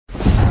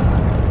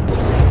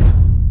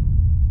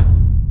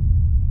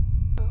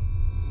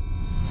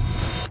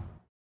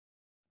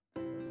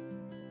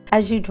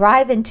As you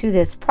drive into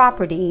this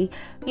property,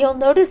 you'll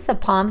notice the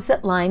palms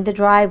that line the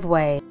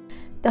driveway.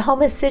 The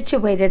home is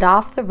situated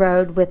off the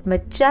road with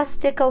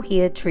majestic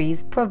ohia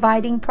trees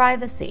providing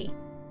privacy.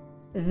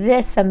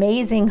 This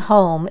amazing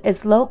home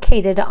is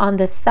located on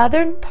the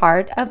southern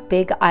part of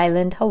Big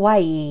Island,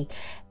 Hawaii,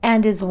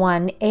 and is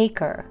 1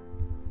 acre.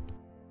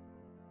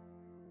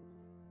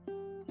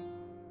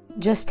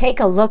 Just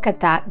take a look at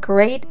that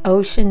great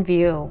ocean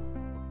view.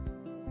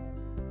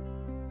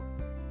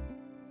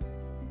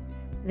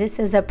 This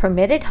is a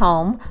permitted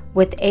home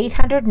with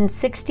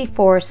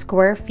 864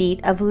 square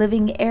feet of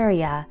living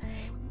area.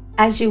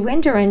 As you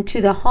enter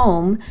into the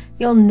home,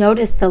 you'll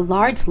notice the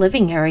large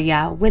living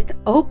area with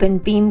open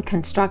beam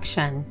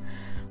construction.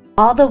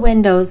 All the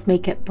windows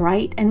make it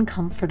bright and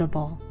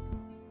comfortable.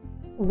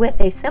 With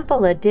a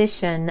simple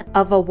addition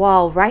of a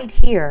wall right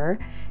here,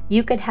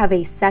 you could have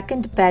a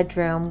second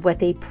bedroom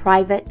with a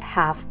private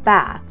half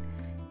bath.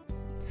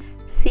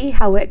 See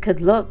how it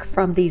could look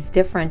from these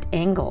different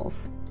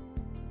angles.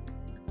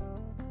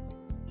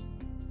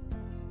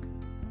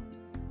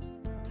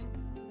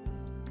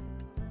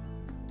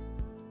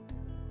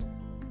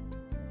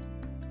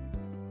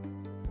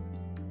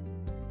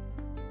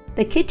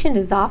 The kitchen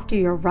is off to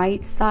your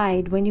right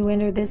side when you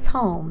enter this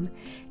home,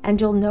 and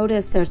you'll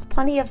notice there's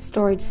plenty of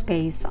storage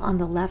space on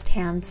the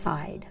left-hand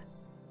side.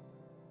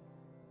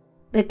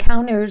 The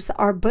counters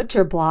are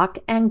butcher block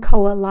and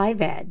koa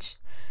live edge.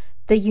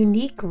 The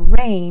unique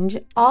range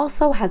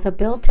also has a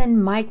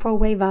built-in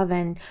microwave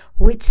oven,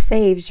 which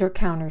saves your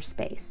counter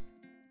space.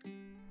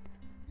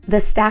 The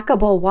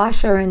stackable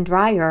washer and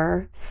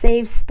dryer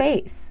saves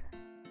space.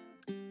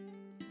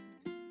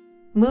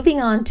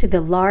 Moving on to the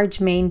large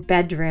main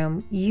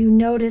bedroom, you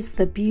notice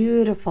the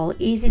beautiful,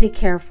 easy to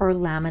care for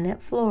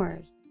laminate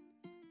floors.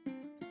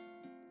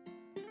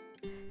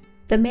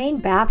 The main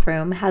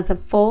bathroom has a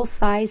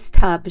full-size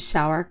tub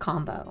shower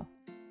combo.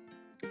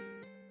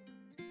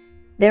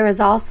 There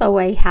is also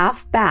a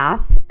half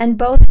bath, and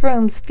both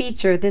rooms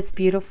feature this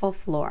beautiful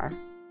floor.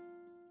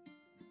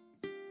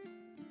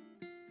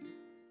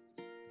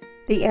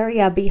 The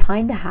area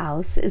behind the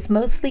house is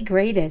mostly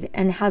graded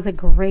and has a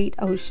great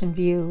ocean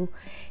view,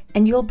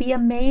 and you'll be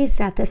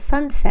amazed at the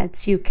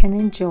sunsets you can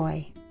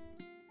enjoy.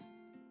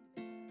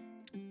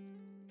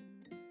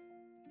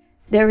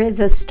 There is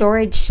a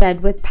storage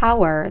shed with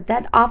power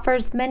that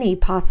offers many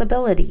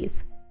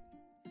possibilities.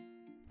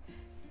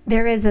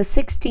 There is a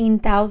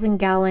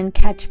 16,000-gallon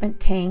catchment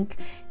tank,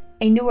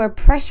 a newer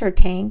pressure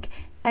tank,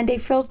 and a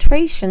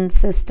filtration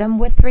system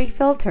with 3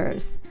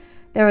 filters.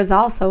 There is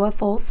also a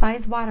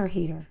full-size water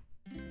heater.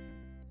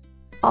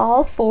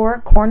 All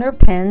 4 corner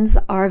pins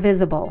are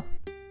visible.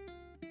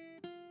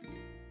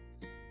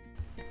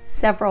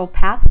 Several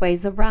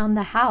pathways around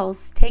the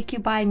house take you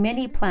by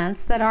many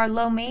plants that are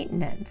low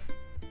maintenance.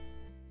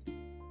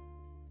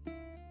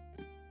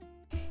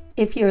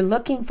 If you're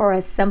looking for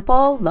a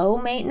simple, low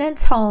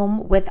maintenance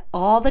home with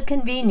all the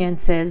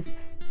conveniences,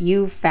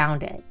 you've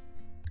found it.